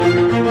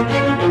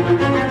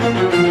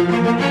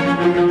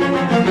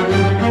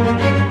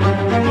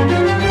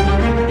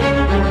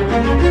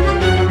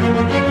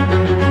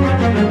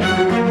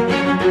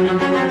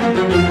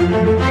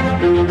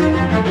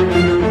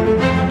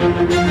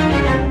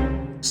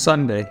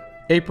Sunday,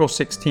 April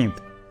 16th,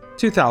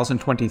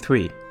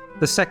 2023,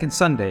 the second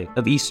Sunday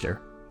of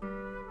Easter.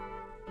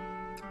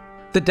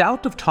 The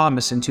doubt of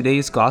Thomas in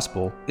today's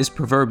Gospel is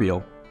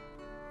proverbial.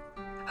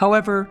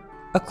 However,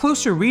 a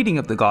closer reading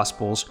of the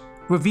Gospels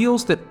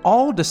reveals that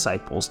all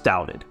disciples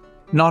doubted,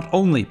 not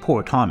only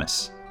poor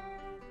Thomas.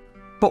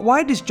 But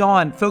why does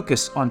John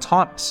focus on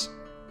Thomas?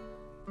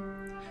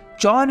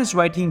 John is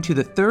writing to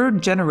the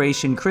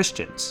third-generation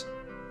Christians,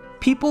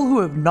 people who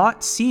have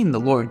not seen the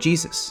Lord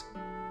Jesus.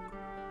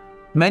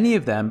 Many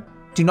of them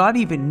do not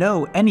even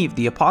know any of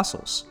the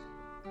apostles.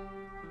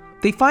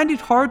 They find it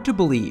hard to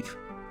believe.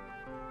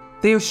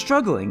 They are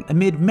struggling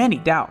amid many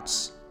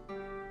doubts.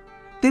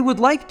 They would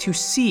like to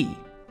see,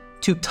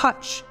 to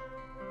touch,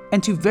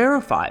 and to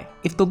verify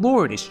if the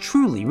Lord is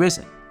truly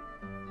risen.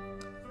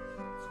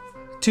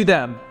 To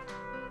them,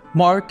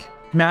 Mark,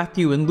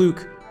 Matthew, and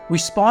Luke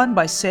respond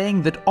by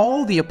saying that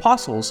all the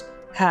apostles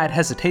had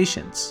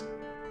hesitations.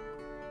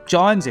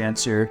 John's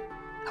answer,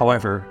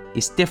 however,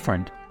 is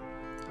different.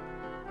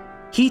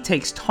 He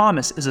takes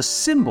Thomas as a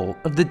symbol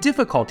of the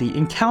difficulty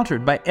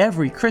encountered by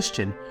every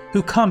Christian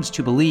who comes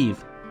to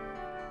believe.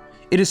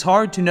 It is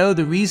hard to know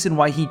the reason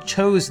why he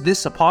chose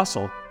this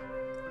apostle.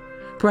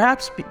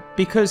 Perhaps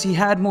because he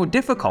had more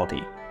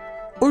difficulty,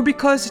 or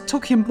because it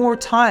took him more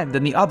time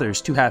than the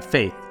others to have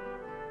faith.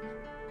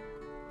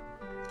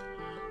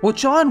 What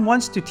John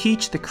wants to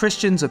teach the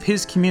Christians of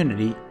his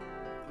community,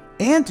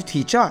 and to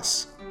teach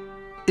us,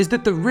 is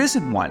that the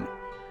risen one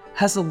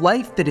has a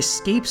life that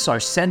escapes our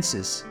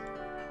senses,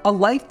 a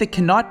life that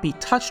cannot be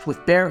touched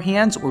with bare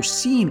hands or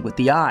seen with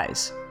the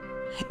eyes.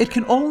 It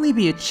can only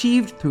be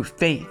achieved through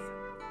faith.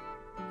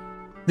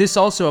 This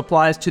also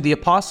applies to the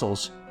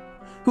apostles,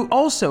 who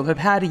also have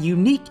had a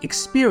unique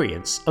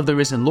experience of the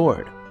risen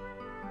Lord.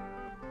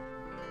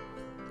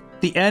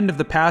 The end of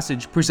the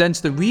passage presents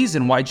the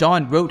reason why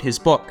John wrote his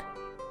book.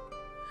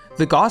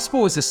 The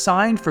gospel is a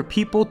sign for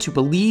people to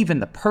believe in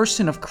the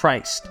person of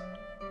Christ.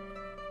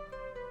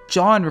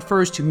 John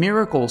refers to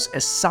miracles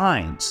as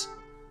signs.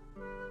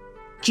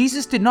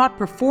 Jesus did not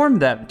perform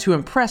them to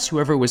impress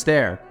whoever was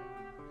there.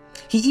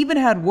 He even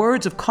had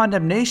words of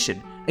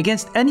condemnation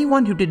against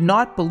anyone who did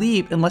not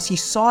believe unless he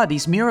saw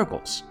these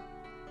miracles.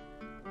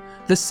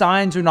 The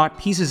signs are not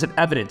pieces of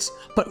evidence,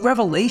 but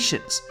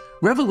revelations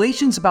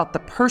about the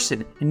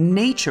person,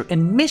 nature,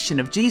 and mission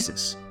of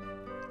Jesus.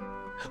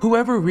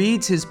 Whoever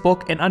reads his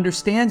book and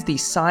understands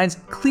these signs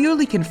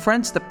clearly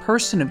confronts the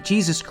person of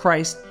Jesus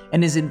Christ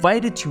and is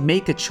invited to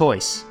make a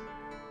choice.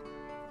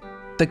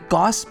 The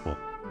gospel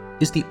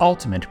is the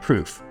ultimate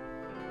proof.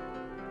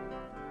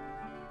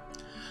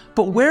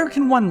 But where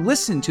can one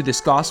listen to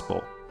this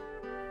gospel?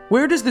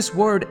 Where does this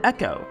word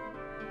echo?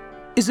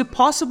 Is it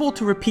possible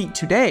to repeat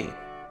today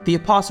the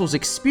apostles'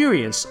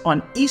 experience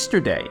on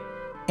Easter Day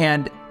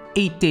and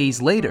 8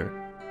 days later?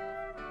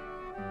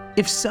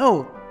 If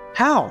so,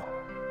 how?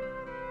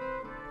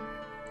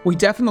 We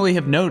definitely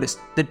have noticed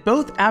that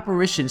both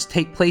apparitions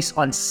take place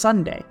on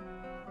Sunday.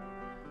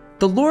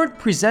 The Lord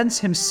presents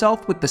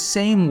himself with the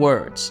same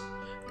words,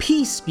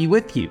 "Peace be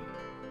with you."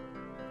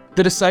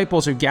 The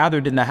disciples are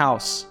gathered in the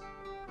house.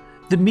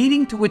 The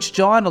meeting to which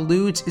John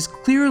alludes is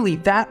clearly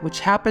that which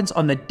happens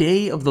on the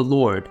day of the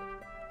Lord.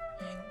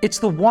 It's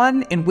the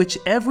one in which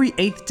every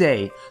 8th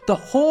day, the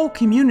whole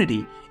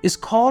community is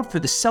called for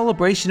the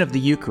celebration of the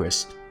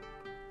Eucharist.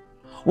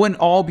 When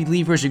all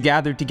believers are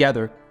gathered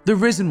together, the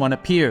risen one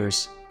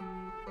appears.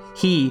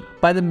 He,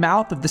 by the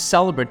mouth of the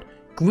celebrant,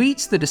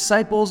 greets the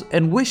disciples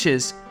and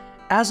wishes,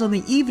 as on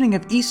the evening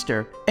of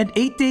Easter and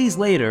 8 days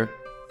later,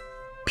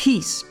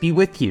 "Peace be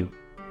with you."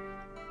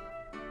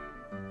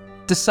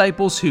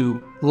 Disciples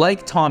who,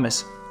 like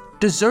Thomas,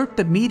 desert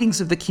the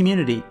meetings of the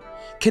community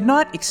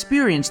cannot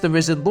experience the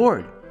risen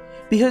Lord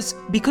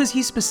because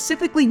he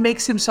specifically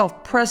makes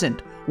himself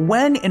present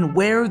when and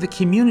where the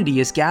community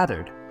is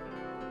gathered.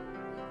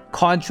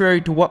 Contrary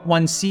to what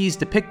one sees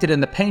depicted in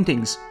the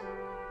paintings,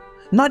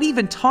 not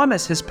even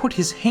Thomas has put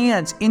his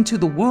hands into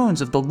the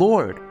wounds of the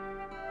Lord.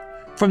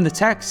 From the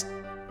text,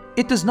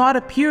 it does not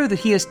appear that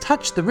he has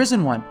touched the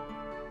risen one.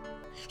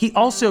 He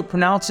also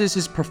pronounces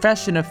his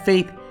profession of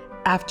faith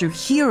after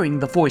hearing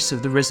the voice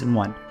of the risen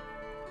one,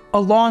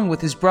 along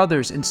with his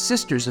brothers and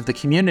sisters of the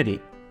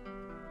community.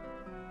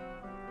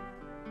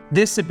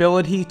 This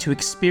ability to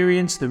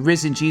experience the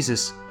risen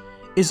Jesus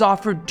is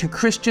offered to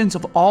Christians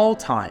of all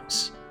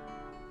times,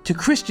 to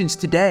Christians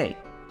today,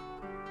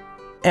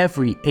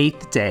 every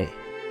 8th day.